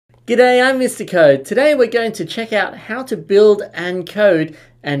G'day, I'm Mr. Code. Today we're going to check out how to build and code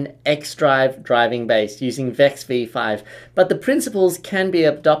an X-Drive driving base using VEX V5, but the principles can be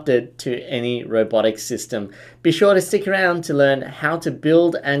adopted to any robotics system. Be sure to stick around to learn how to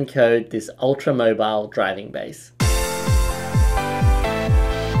build and code this ultra-mobile driving base.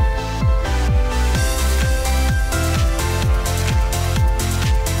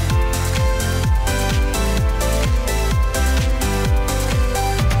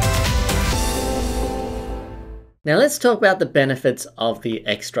 Now let's talk about the benefits of the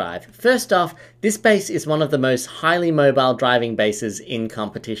X-Drive. First off, this base is one of the most highly mobile driving bases in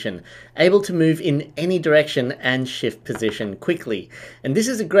competition, able to move in any direction and shift position quickly. And this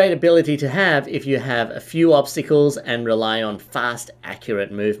is a great ability to have if you have a few obstacles and rely on fast,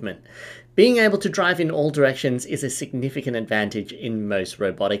 accurate movement. Being able to drive in all directions is a significant advantage in most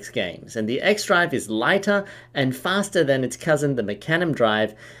robotics games, and the X-Drive is lighter and faster than its cousin the Mecanum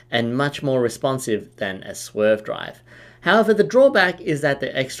Drive and much more responsive than a Swerve Drive. However, the drawback is that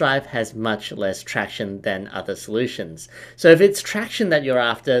the X-Drive has much less traction than other solutions. So if it's traction that you're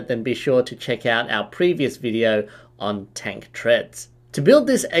after, then be sure to check out our previous video on tank treads. To build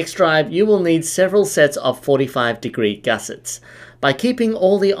this X-Drive, you will need several sets of 45-degree gussets. By keeping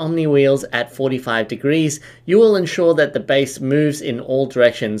all the Omni wheels at 45 degrees, you will ensure that the base moves in all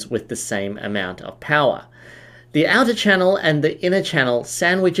directions with the same amount of power. The outer channel and the inner channel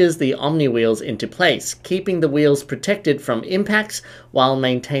sandwiches the Omni wheels into place, keeping the wheels protected from impacts while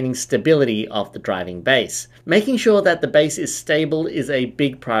maintaining stability of the driving base. Making sure that the base is stable is a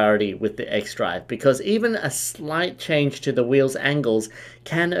big priority with the X-Drive, because even a slight change to the wheel's angles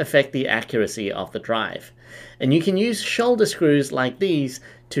can affect the accuracy of the drive. And you can use shoulder screws like these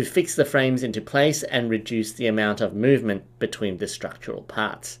to fix the frames into place and reduce the amount of movement between the structural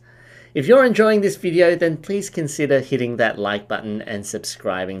parts. If you're enjoying this video, then please consider hitting that like button and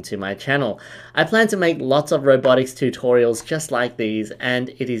subscribing to my channel. I plan to make lots of robotics tutorials just like these, and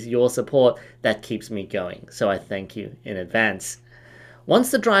it is your support that keeps me going, so I thank you in advance.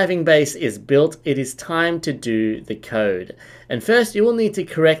 Once the driving base is built, it is time to do the code. And first you will need to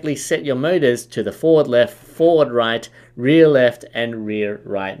correctly set your motors to the forward left, forward right, rear left and rear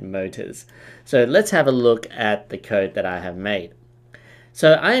right motors. So let's have a look at the code that I have made.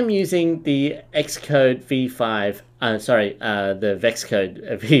 So I am using the Xcode V5, the VEX Code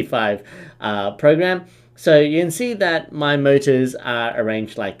V5 program. So you can see that my motors are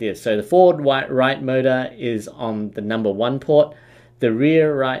arranged like this. So the forward right motor is on the number 1 port, the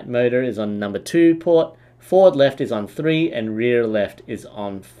rear right motor is on number 2 port, forward left is on 3, and rear left is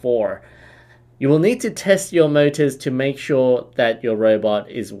on 4. You will need to test your motors to make sure that your robot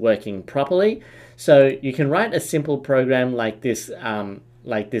is working properly. So you can write a simple program like this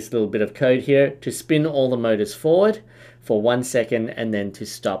little bit of code here to spin all the motors forward for 1 second and then to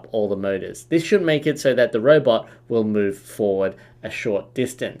stop all the motors. This should make it so that the robot will move forward a short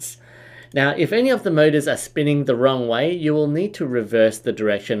distance. Now, if any of the motors are spinning the wrong way, you will need to reverse the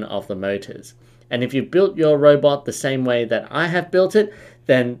direction of the motors. And if you've built your robot the same way that I have built it,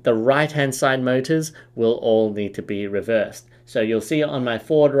 then the right-hand side motors will all need to be reversed. So you'll see on my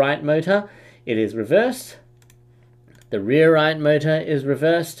forward right motor, it is reversed. The rear right motor is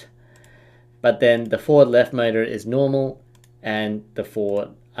reversed, but then the forward left motor is normal, and the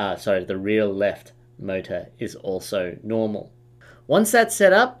rear left motor is also normal. Once that's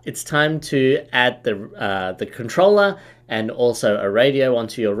set up, it's time to add the controller and also a radio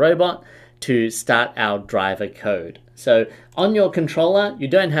onto your robot to start our driver code. So on your controller, you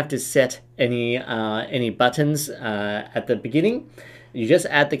don't have to set any buttons at the beginning. You just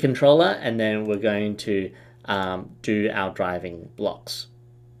add the controller and then we're going to do our driving blocks.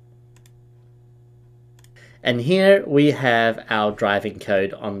 And here we have our driving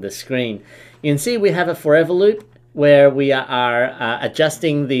code on the screen. You can see we have a forever loop where we are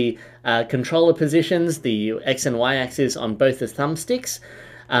adjusting the controller positions, the X and Y axis on both the thumbsticks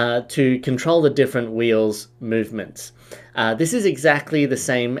to control the different wheels movements. This is exactly the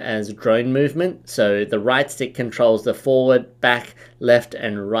same as drone movement. So the right stick controls the forward, back, left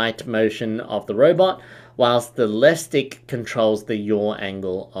and right motion of the robot, whilst the left stick controls the yaw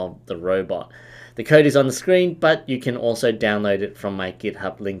angle of the robot. The code is on the screen, but you can also download it from my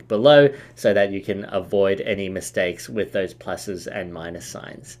GitHub link below so that you can avoid any mistakes with those pluses and minus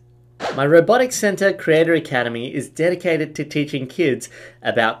signs. My Robotics Center Creator Academy is dedicated to teaching kids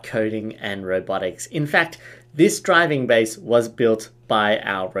about coding and robotics. In fact, this driving base was built by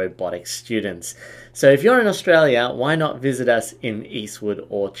our robotics students. So if you're in Australia, why not visit us in Eastwood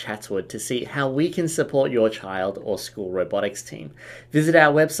or Chatswood to see how we can support your child or school robotics team. Visit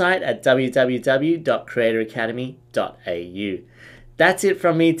our website at www.creatoracademy.au. That's it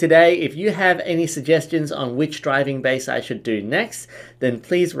from me today. If you have any suggestions on which driving base I should do next, then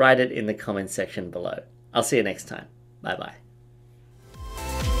please write it in the comments section below. I'll see you next time. Bye bye.